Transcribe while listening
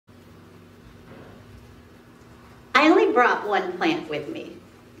only brought one plant with me.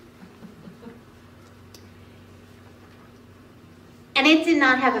 And it did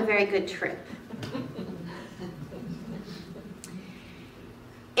not have a very good trip.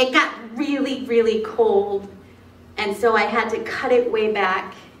 It got really, really cold, and so I had to cut it way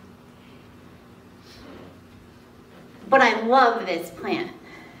back. But I love this plant.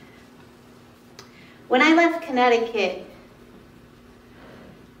 When I left Connecticut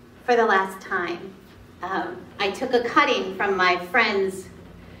for the last time, I took a cutting from my friend's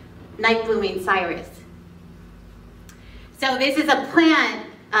night blooming Cyrus. So this is a plant,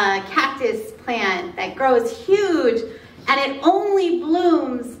 a cactus plant that grows huge, and it only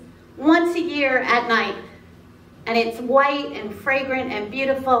blooms once a year at night. And it's white and fragrant and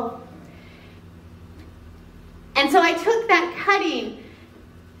beautiful. And so I took that cutting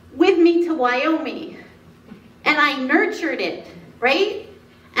with me to Wyoming, and I nurtured it, right?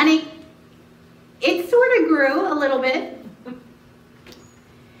 And it sort of grew a little bit.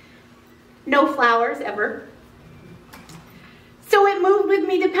 No flowers ever. So it moved with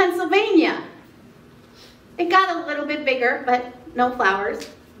me to Pennsylvania. It got a little bit bigger, but no flowers.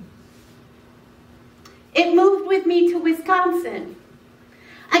 It moved with me to Wisconsin.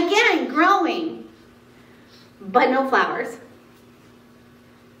 Again, growing, but no flowers.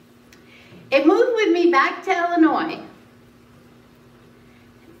 It moved with me back to Illinois.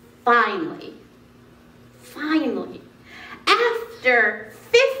 Finally, after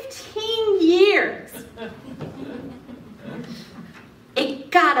 15 years,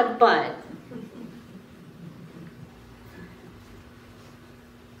 it got a bud.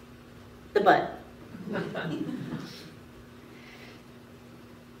 The bud.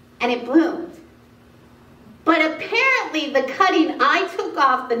 And it bloomed. But apparently the cutting I took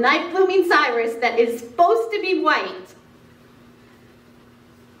off the night blooming Cyrus that is supposed to be white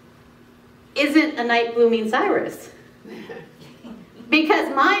isn't a night blooming Cyrus. Because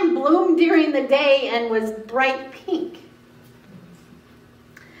mine bloomed during the day and was bright pink.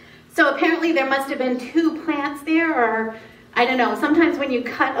 So apparently there must have been two plants there, or I don't know. Sometimes when you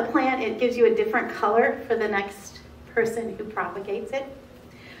cut a plant, it gives you a different color for the next person who propagates it.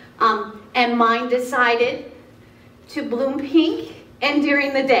 And mine decided to bloom pink and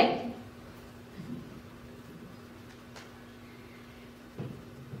during the day.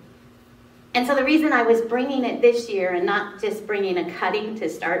 And so the reason I was bringing it this year and not just bringing a cutting to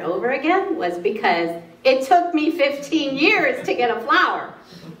start over again was because it took me 15 years to get a flower.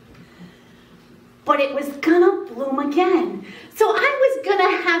 But it was gonna bloom again. So I was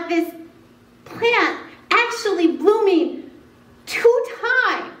gonna have this plant actually blooming 2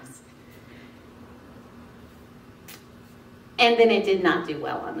 times. And then it did not do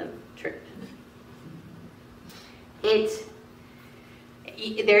well on the trip.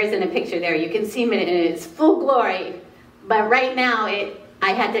 There isn't a picture there. You can see it in its full glory. But right now, I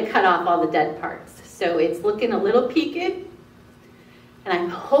had to cut off all the dead parts. So it's looking a little peaked. And I'm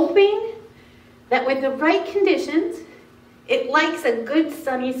hoping that with the right conditions, it likes a good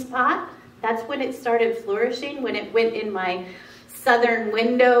sunny spot. That's when it started flourishing, when it went in my southern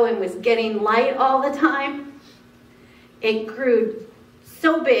window and was getting light all the time. It grew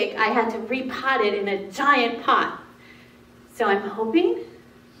so big, I had to repot it in a giant pot. So I'm hoping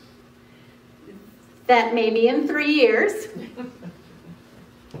that maybe in 3 years,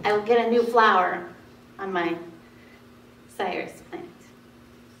 I will get a new flower on my Cyrus plant.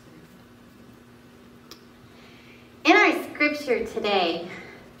 In our scripture today,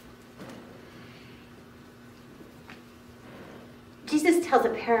 Jesus tells a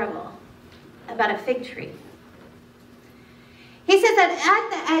parable about a fig tree. He said that at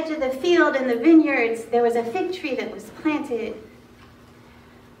the edge of the field in the vineyards, there was a fig tree that was planted,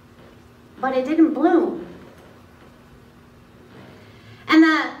 but it didn't bloom. And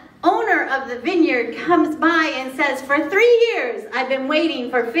the owner of the vineyard comes by and says, for 3 years, I've been waiting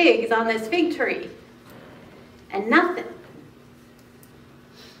for figs on this fig tree. And nothing.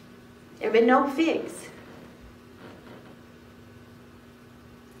 There have been no figs.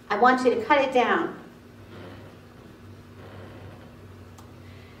 I want you to cut it down.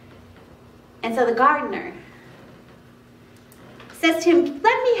 And so the gardener says to him,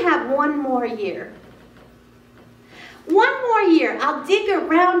 let me have 1 more year. 1 more year. I'll dig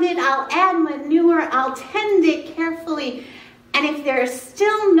around it. I'll add manure. I'll tend it carefully. And if there are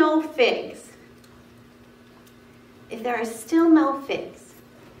still no figs,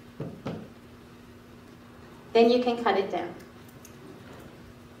 then you can cut it down.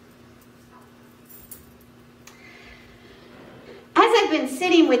 As I've been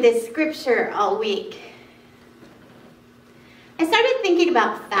sitting with this scripture all week, I started thinking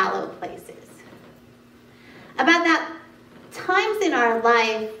about fallow places. About that times in our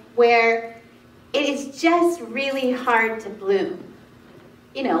life where it is just really hard to bloom.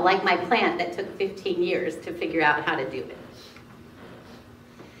 You know, like my plant that took 15 years to figure out how to do it.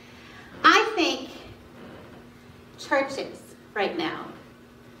 I think churches right now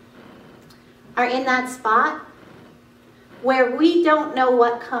are in that spot where we don't know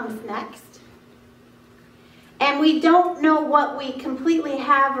what comes next. And we don't know what we completely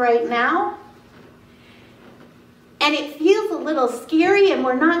have right now. And it feels a little scary, and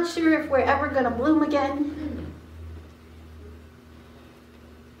we're not sure if we're ever going to bloom again.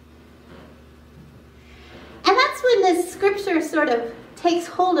 And that's when this scripture sort of takes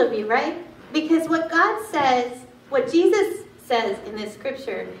hold of you, right? Because what God says, what Jesus says in this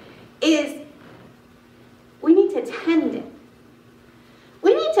scripture is we need to tend it.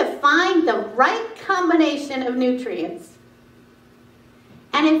 We need to find the right combination of nutrients.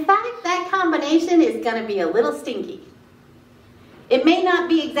 And in fact, that combination is going to be a little stinky. It may not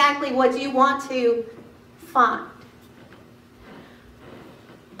be exactly what you want to find.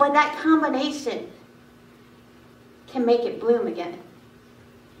 But that combination can make it bloom again.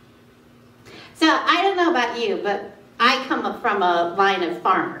 So I don't know about you, but I come from a line of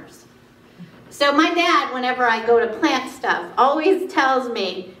farmers. So my dad, whenever I go to plant stuff, always tells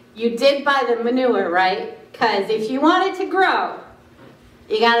me, you did buy the manure, right? Because if you want it to grow,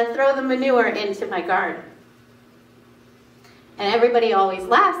 you got to throw the manure into my garden. And everybody always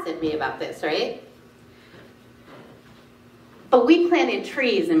laughs at me about this, right? But we planted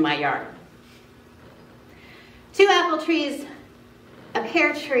trees in my yard. 2 apple trees, a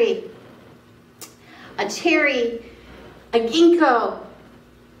pear tree, a cherry, a ginkgo.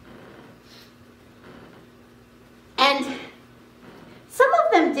 And some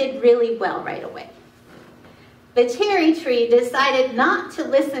of them did really well right away. The cherry tree decided not to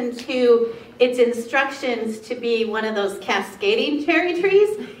listen to its instructions to be one of those cascading cherry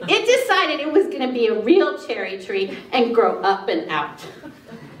trees. It decided it was going to be a real cherry tree and grow up and out.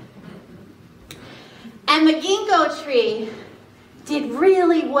 And the ginkgo tree did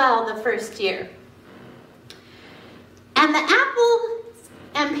really well the first year. And the apple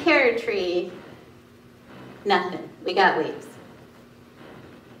and pear tree, nothing. We got leaves.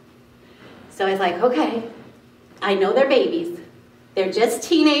 So I was like, okay, I know they're babies. They're just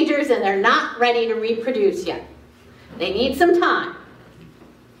teenagers and they're not ready to reproduce yet. They need some time.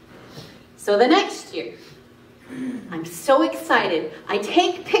 So the next year, I'm so excited. I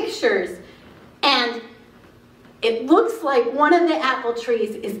take pictures and it looks like one of the apple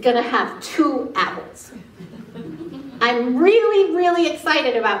trees is going to have 2 apples. I'm really, really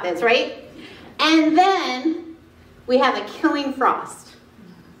excited about this, right? And then we have a killing frost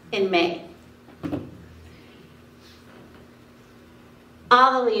in May.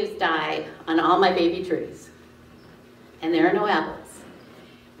 All the leaves die on all my baby trees. And there are no apples.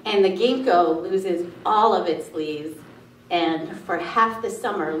 And the ginkgo loses all of its leaves, and for half the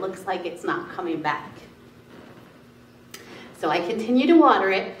summer looks like it's not coming back. So I continue to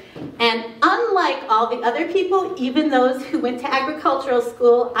water it, and unlike all the other people, even those who went to agricultural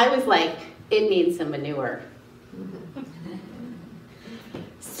school, I was like, it needs some manure.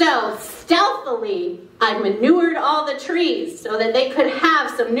 So stealthily, I manured all the trees so that they could have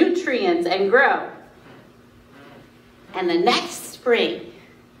some nutrients and grow. And the next spring,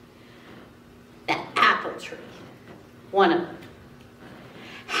 that apple tree, one of them,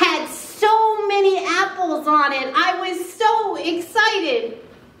 had so many apples on it. I was so excited.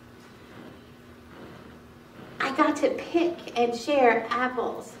 I got to pick and share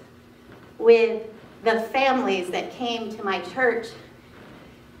apples with the families that came to my church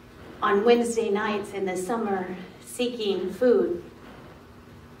on Wednesday nights in the summer seeking food.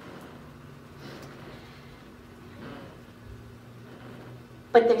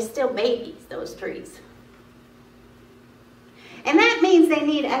 But they're still babies, those trees. And that means they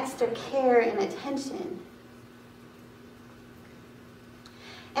need extra care and attention.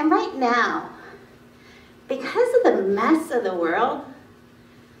 And right now, because of the mess of the world,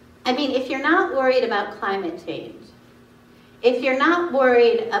 I mean, if you're not worried about climate change, if you're not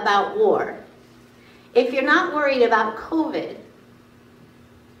worried about war, if you're not worried about COVID,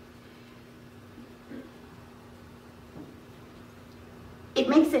 it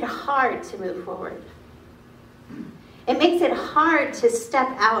makes it hard to move forward. It makes it hard to step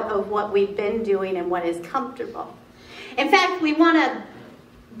out of what we've been doing and what is comfortable. In fact, we want to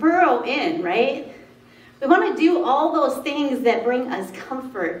burrow in, right? We want to do all those things that bring us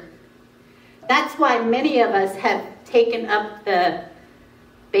comfort. That's why many of us have taken up the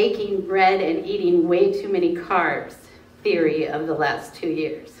baking bread and eating way too many carbs theory of the last 2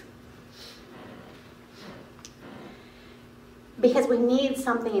 years. Because we need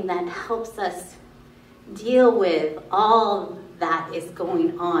something that helps us deal with all that is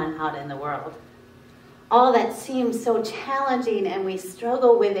going on out in the world. All that seems so challenging and we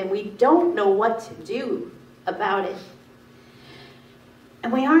struggle with and we don't know what to do about it.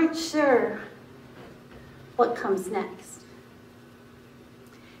 And we aren't sure what comes next.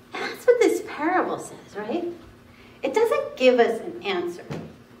 And that's what this parable says, right? It doesn't give us an answer.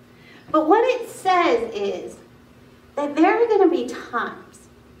 But what it says is that there are going to be times.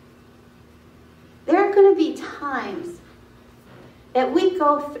 There are going to be times that we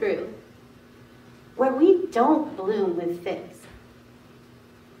go through where we don't bloom with figs.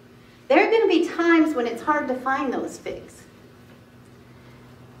 There are going to be times when it's hard to find those figs.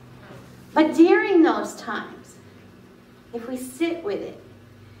 But during those times, if we sit with it,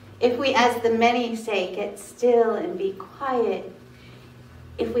 if we, as the many say, get still and be quiet,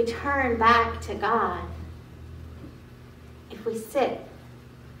 if we turn back to God, if we sit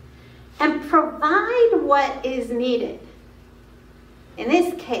and provide what is needed, in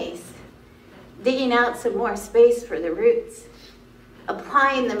this case, digging out some more space for the roots,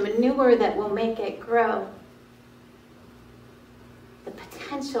 applying the manure that will make it grow, the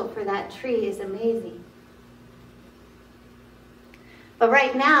potential for that tree is amazing. But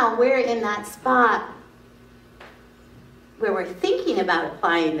right now, we're in that spot where we're thinking about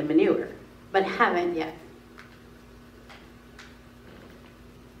applying the manure, but haven't yet.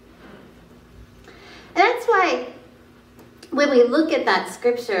 And that's why when we look at that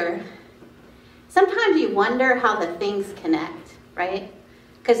scripture, sometimes you wonder how the things connect, right?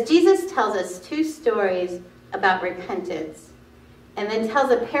 Because Jesus tells us two stories about repentance and then tells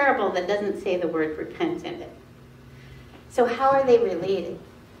a parable that doesn't say the word repent in it. So how are they related?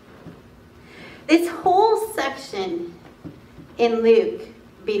 This whole section in Luke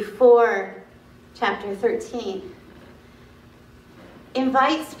before chapter 13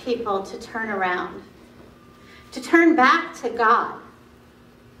 invites people to turn around, to turn back to God,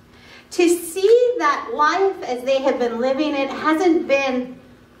 to see that life as they have been living it hasn't been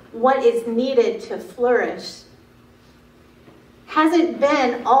what is needed to flourish, hasn't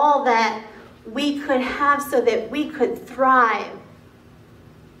been all that we could have so that we could thrive.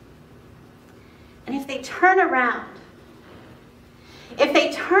 And if they turn around,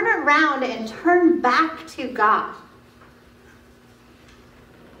 and turn back to God,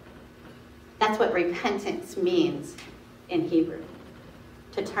 that's what repentance means in Hebrew.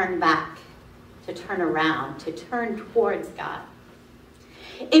 To turn back, to turn around, to turn towards God.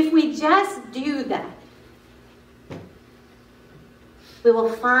 If we just do that, we will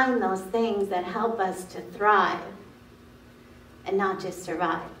find those things that help us to thrive and not just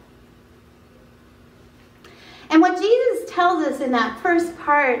survive. And what Jesus tells us in that first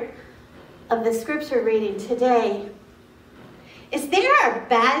part of the scripture reading today is there are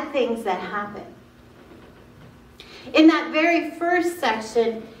bad things that happen. In that very first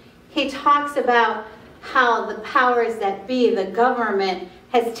section, he talks about how the powers that be, the government,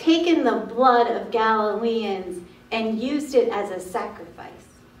 has taken the blood of Galileans and used it as a sacrifice.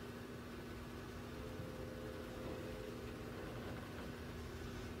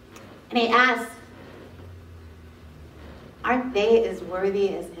 And he asks, aren't they as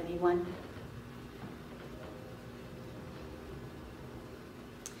worthy as anyone?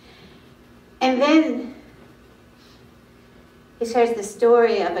 And then he shares the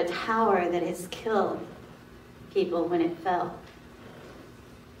story of a tower that has killed people when it fell.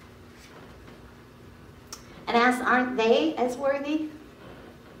 And asks, aren't they as worthy?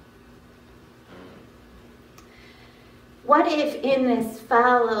 What if in this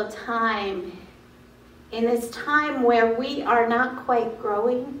fallow time, in this time where we are not quite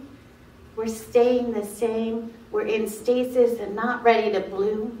growing, we're staying the same, we're in stasis and not ready to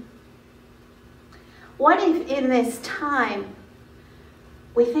bloom? What if in this time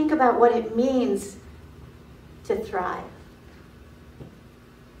we think about what it means to thrive?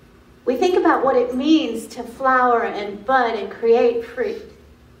 We think about what it means to flower and bud and create fruit.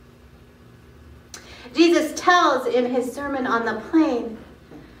 Jesus tells in his Sermon on the Plain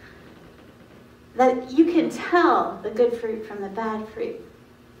that you can tell the good fruit from the bad fruit.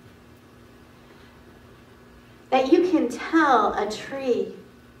 That you can tell a tree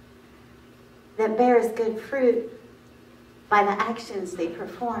that bears good fruit by the actions they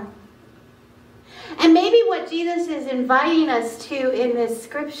perform. And maybe what Jesus is inviting us to in this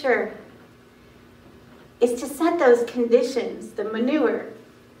scripture is to set those conditions, the manure,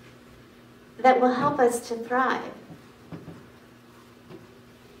 that will help us to thrive.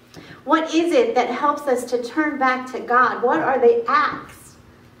 What is it that helps us to turn back to God? What are the acts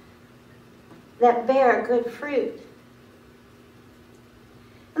that bear good fruit?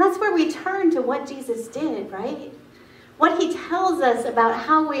 that's where we turn to what Jesus did, right? What he tells us about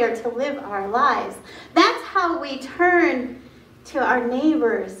how we are to live our lives. That's how we turn to our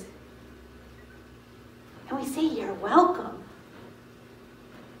neighbors. And we say, you're welcome.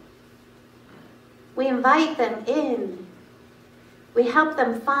 We invite them in. We help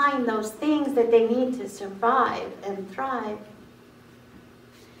them find those things that they need to survive and thrive.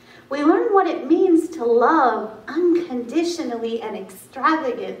 We learn what it means to love unconditionally and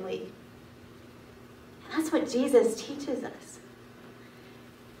extravagantly. And that's what Jesus teaches us.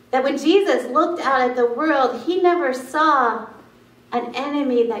 That when Jesus looked out at the world, he never saw an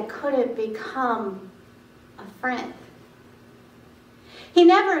enemy that couldn't become a friend. He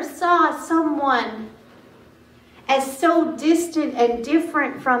never saw someone as so distant and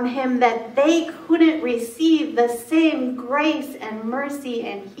different from him that they couldn't receive the same grace and mercy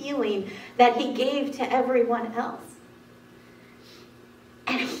and healing that he gave to everyone else.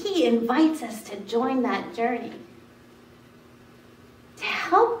 And he invites us to join that journey, to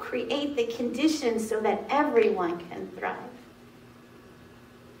help create the conditions so that everyone can thrive,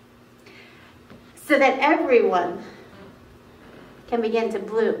 so that everyone can begin to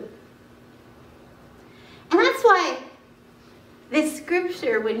bloom. And that's why this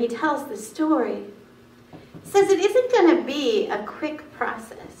scripture, when he tells the story, says it isn't going to be a quick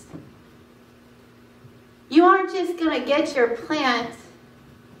process. You aren't just going to get your plant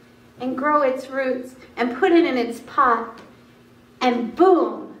and grow its roots and put it in its pot and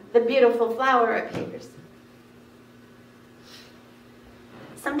boom, the beautiful flower appears.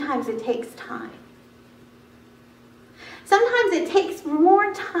 Sometimes it takes time. Sometimes it takes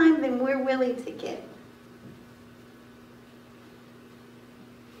more time than we're willing to give.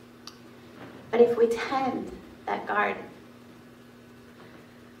 But if we tend that garden,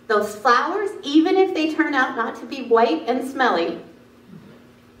 those flowers, even if they turn out not to be white and smelly,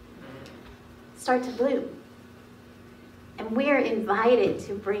 start to bloom. And we're invited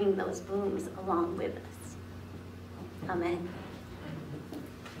to bring those blooms along with us. Amen.